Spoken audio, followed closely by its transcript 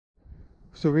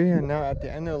So we are now at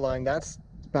the end of the line. That's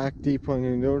back deep on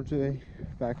New Jersey,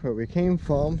 back where we came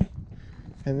from.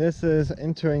 And this is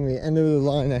entering the end of the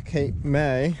line at Cape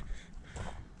May.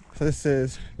 So this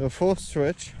is the fourth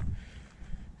switch.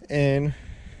 And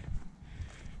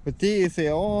with these, they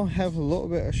all have a little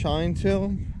bit of shine to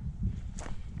them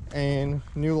and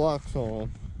new locks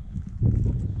on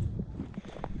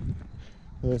them.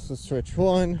 This is switch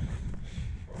 1.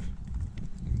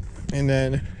 And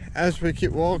then as we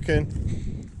keep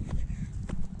walking,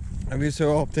 every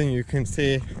so often you can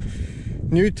see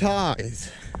new ties.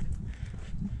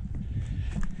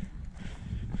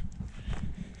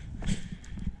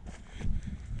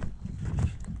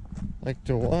 Like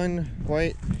the one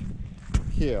right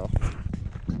here.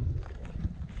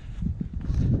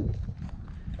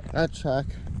 That track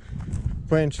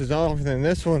branches off, and then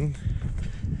this one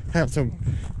has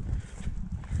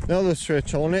another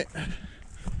switch on it.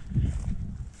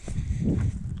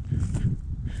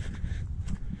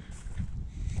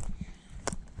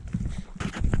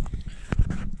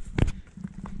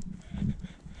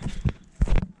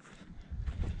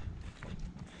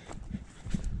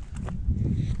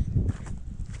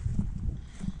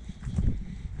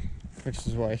 Which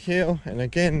is right here, and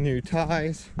again, new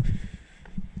ties.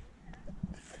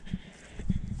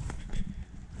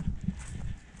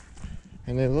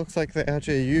 And it looks like they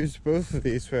actually used both of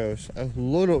these rails a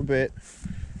little bit.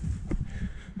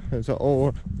 There's an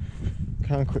old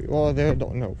concrete wall there,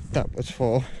 don't know what that was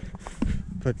for.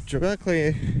 But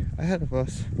directly ahead of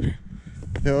us,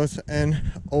 there was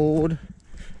an old,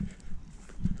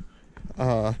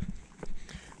 I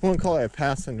wouldn't call it a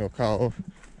passenger car,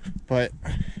 but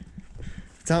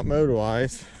it's not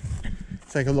motorized.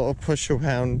 It's like a little push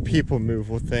around people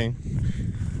mover thing.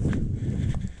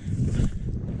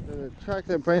 The track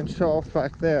that branched off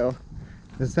back there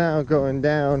is now going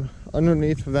down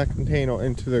underneath of that container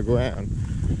into the ground.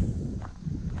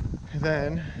 And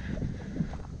then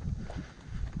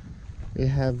we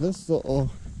have this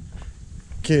little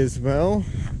gizmo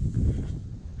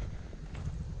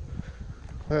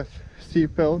with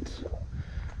seat belts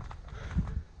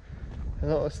and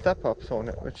little step ups on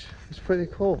it, which is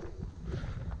pretty cool.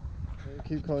 We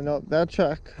keep going up. That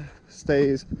track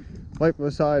stays right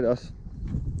beside us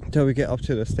until we get up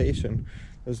to the station.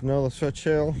 There's another switch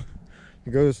here. It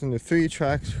goes into 3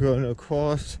 tracks going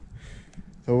across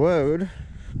the road.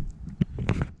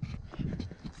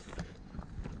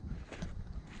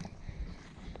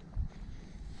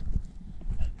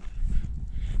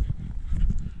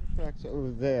 Tracks over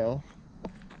there.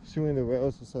 Assuming the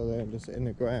rails are so they're just in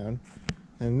the ground.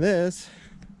 And this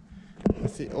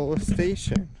is the old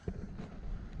station.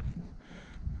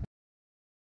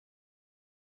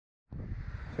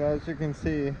 So as you can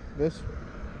see, this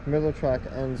middle track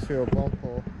ends through a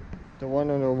bumper. The one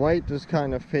on the right just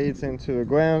kind of fades into the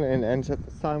ground and ends at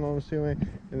the side, I'm assuming.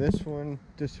 And this one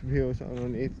disappears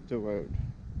underneath the road.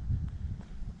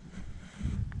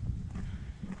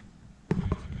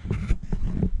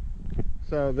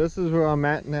 So this is where I'm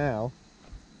at now.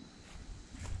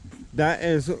 That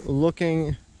is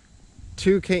looking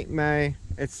to Cape May.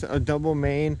 It's a double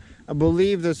main. I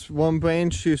believe this one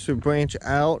branch used to branch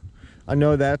out. I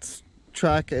know that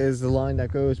track is the line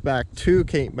that goes back to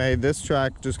Cape May. This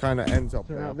track just kind of ends up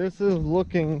there. Now this is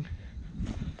looking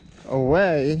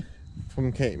away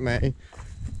from Cape May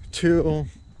to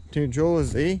New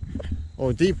Jersey,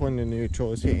 or deep into New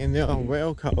Jersey, and there are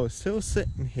rail cars still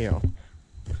sitting here.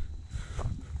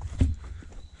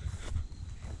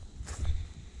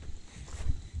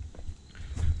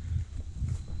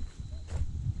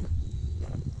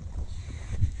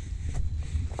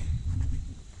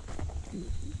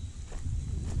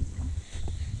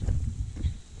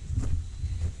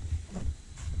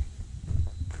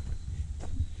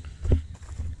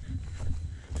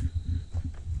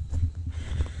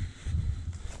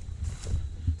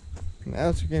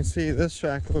 As you can see, this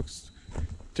track looks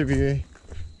to be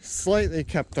slightly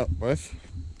kept up with.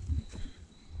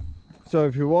 So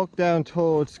if you walk down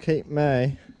towards Cape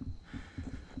May,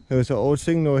 there's an old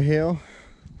signal here.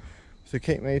 It's the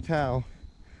Cape May Tower.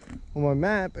 On my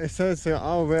map, it says there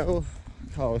are rail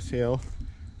cars here,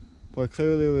 but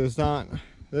clearly there's not.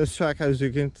 This track, as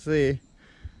you can see,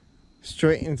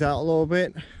 straightens out a little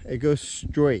bit. It goes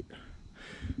straight.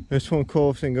 This one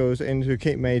curves and goes into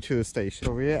Cape May to the station.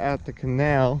 So we're at the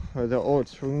canal where the old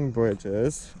swing bridge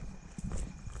is.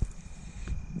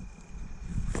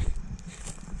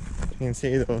 You can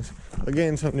see those.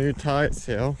 Again, some new ties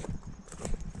here.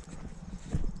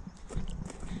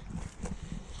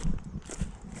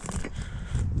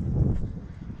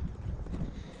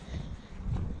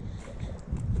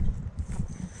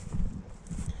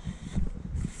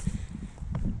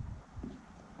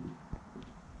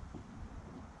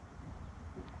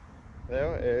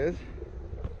 there is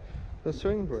the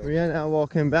swing bridge. We are now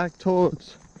walking back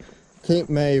towards Cape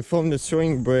May from the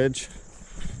swing bridge,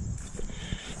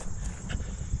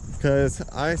 because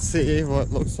I see what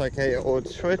looks like a old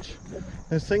switch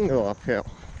and signal up here.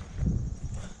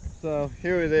 So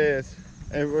here it is.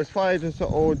 It was probably just an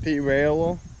old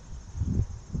derailer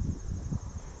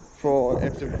for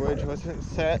if the bridge wasn't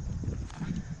set.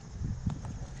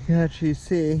 You can actually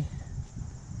see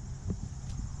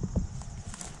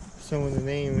some of the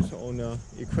names on the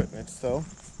equipment still.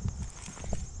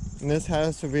 And this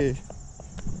has to be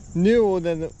newer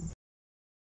than the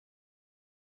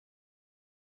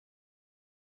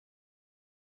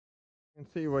you can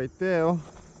see right there,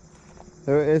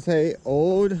 there is a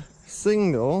old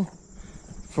signal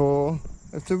for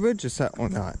if the bridge is set or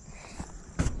not.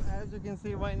 As you can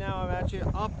see right now, I'm actually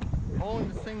up on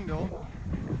the signal,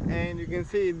 and you can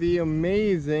see the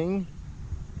amazing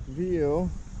view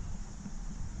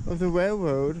of the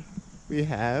railroad we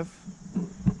have.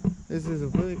 This is a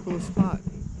really cool spot.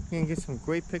 You can get some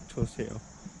great pictures here.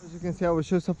 As you can see, I was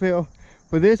just up here,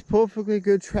 but this perfectly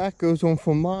good track goes on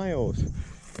for miles.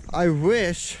 I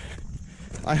wish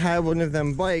I had one of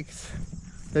them bikes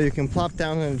that you can plop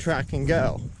down on the track and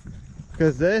go,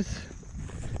 because this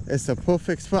is the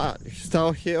perfect spot. You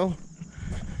start here,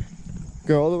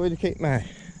 go all the way to Cape May,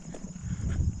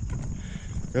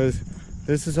 because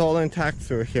this is all intact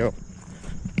through here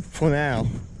for now.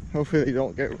 Hopefully they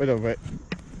don't get rid of it.